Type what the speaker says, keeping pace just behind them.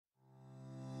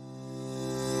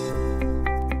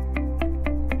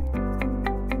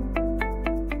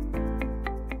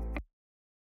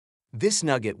This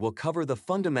nugget will cover the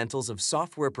fundamentals of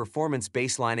software performance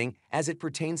baselining as it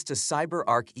pertains to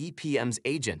CyberArk EPM's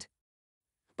agent.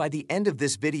 By the end of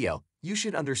this video, you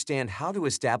should understand how to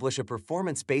establish a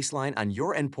performance baseline on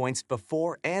your endpoints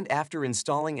before and after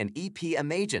installing an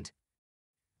EPM agent.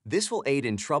 This will aid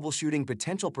in troubleshooting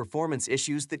potential performance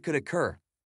issues that could occur.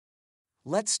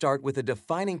 Let's start with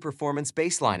defining performance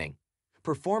baselining.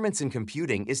 Performance in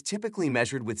computing is typically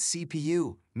measured with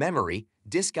CPU, memory,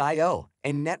 disk I/O,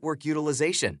 and network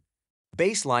utilization.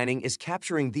 Baselining is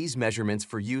capturing these measurements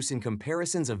for use in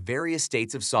comparisons of various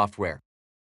states of software.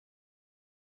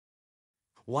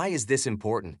 Why is this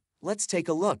important? Let's take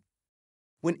a look.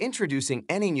 When introducing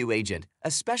any new agent,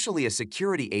 especially a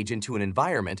security agent to an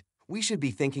environment, we should be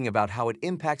thinking about how it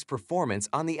impacts performance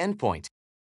on the endpoint.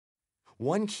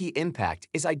 One key impact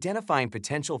is identifying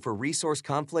potential for resource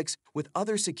conflicts with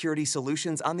other security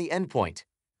solutions on the endpoint.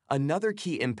 Another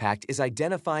key impact is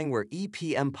identifying where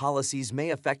EPM policies may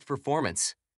affect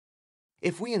performance.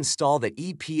 If we install the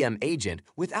EPM agent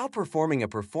without performing a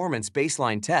performance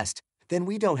baseline test, then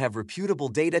we don't have reputable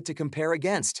data to compare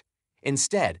against.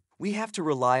 Instead, we have to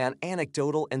rely on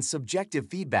anecdotal and subjective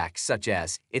feedback such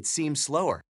as, "It seems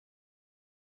slower."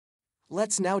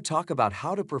 Let's now talk about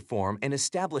how to perform and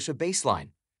establish a baseline.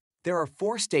 There are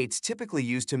 4 states typically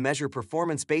used to measure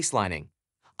performance baselining.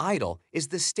 Idle is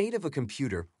the state of a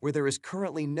computer where there is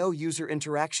currently no user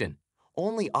interaction.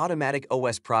 Only automatic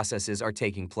OS processes are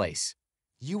taking place.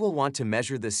 You will want to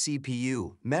measure the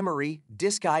CPU, memory,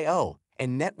 disk I/O,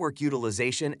 and network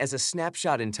utilization as a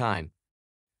snapshot in time.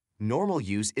 Normal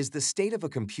use is the state of a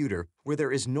computer where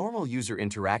there is normal user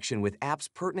interaction with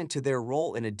apps pertinent to their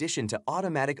role in addition to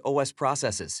automatic OS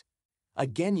processes.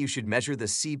 Again, you should measure the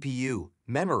CPU,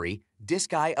 memory,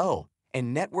 disk I/O,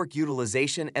 and network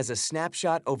utilization as a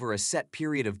snapshot over a set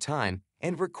period of time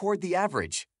and record the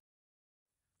average.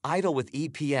 Idle with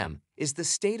EPM is the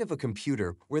state of a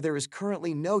computer where there is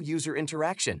currently no user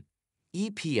interaction.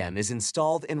 EPM is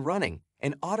installed and running,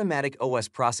 and automatic OS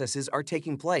processes are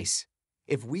taking place.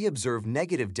 If we observe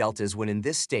negative deltas when in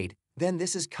this state, then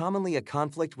this is commonly a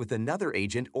conflict with another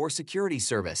agent or security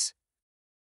service.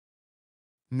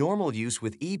 Normal use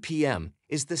with EPM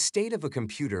is the state of a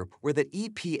computer where the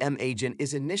EPM agent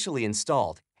is initially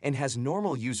installed and has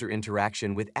normal user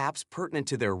interaction with apps pertinent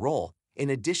to their role, in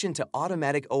addition to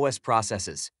automatic OS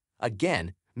processes.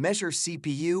 Again, measure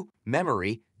CPU,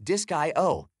 memory, disk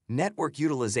I/O, network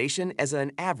utilization as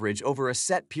an average over a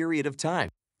set period of time.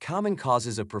 Common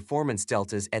causes of performance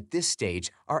deltas at this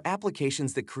stage are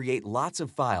applications that create lots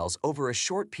of files over a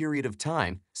short period of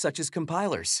time, such as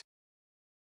compilers.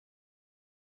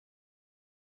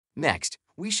 Next,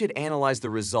 we should analyze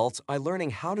the results by learning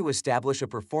how to establish a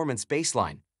performance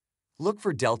baseline. Look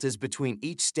for deltas between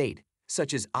each state,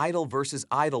 such as idle versus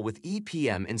idle with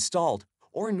EPM installed,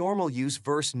 or normal use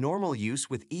versus normal use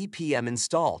with EPM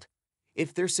installed.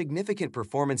 If there's significant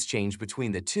performance change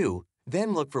between the two,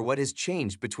 then look for what has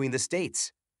changed between the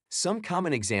states. Some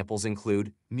common examples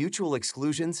include mutual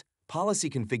exclusions, policy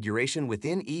configuration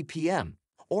within EPM,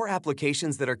 or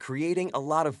applications that are creating a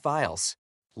lot of files.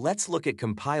 Let's look at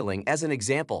compiling as an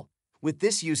example. With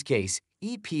this use case,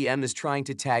 EPM is trying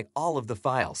to tag all of the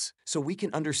files so we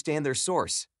can understand their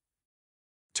source.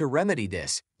 To remedy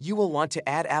this, you will want to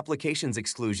add applications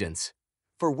exclusions.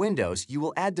 For Windows, you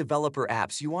will add developer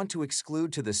apps you want to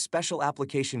exclude to the Special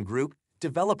Application Group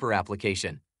Developer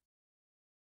Application.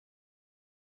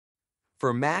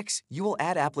 For Macs, you will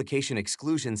add application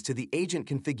exclusions to the agent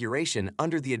configuration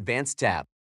under the Advanced tab.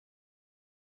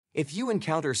 If you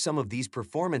encounter some of these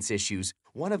performance issues,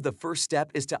 one of the first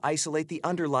steps is to isolate the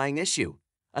underlying issue.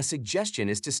 A suggestion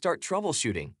is to start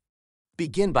troubleshooting.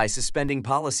 Begin by suspending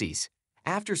policies.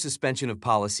 After suspension of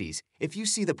policies, if you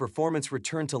see the performance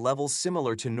return to levels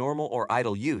similar to normal or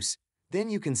idle use, then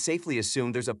you can safely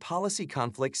assume there's a policy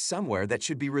conflict somewhere that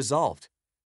should be resolved.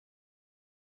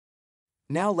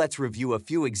 Now let's review a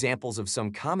few examples of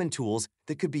some common tools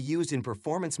that could be used in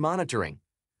performance monitoring.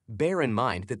 Bear in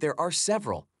mind that there are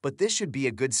several, but this should be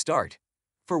a good start.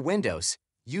 For Windows,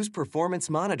 use Performance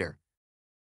Monitor.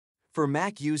 For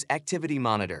Mac, use Activity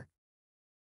Monitor.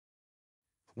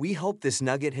 We hope this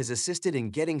nugget has assisted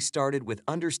in getting started with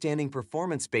understanding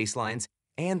performance baselines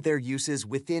and their uses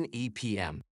within EPM.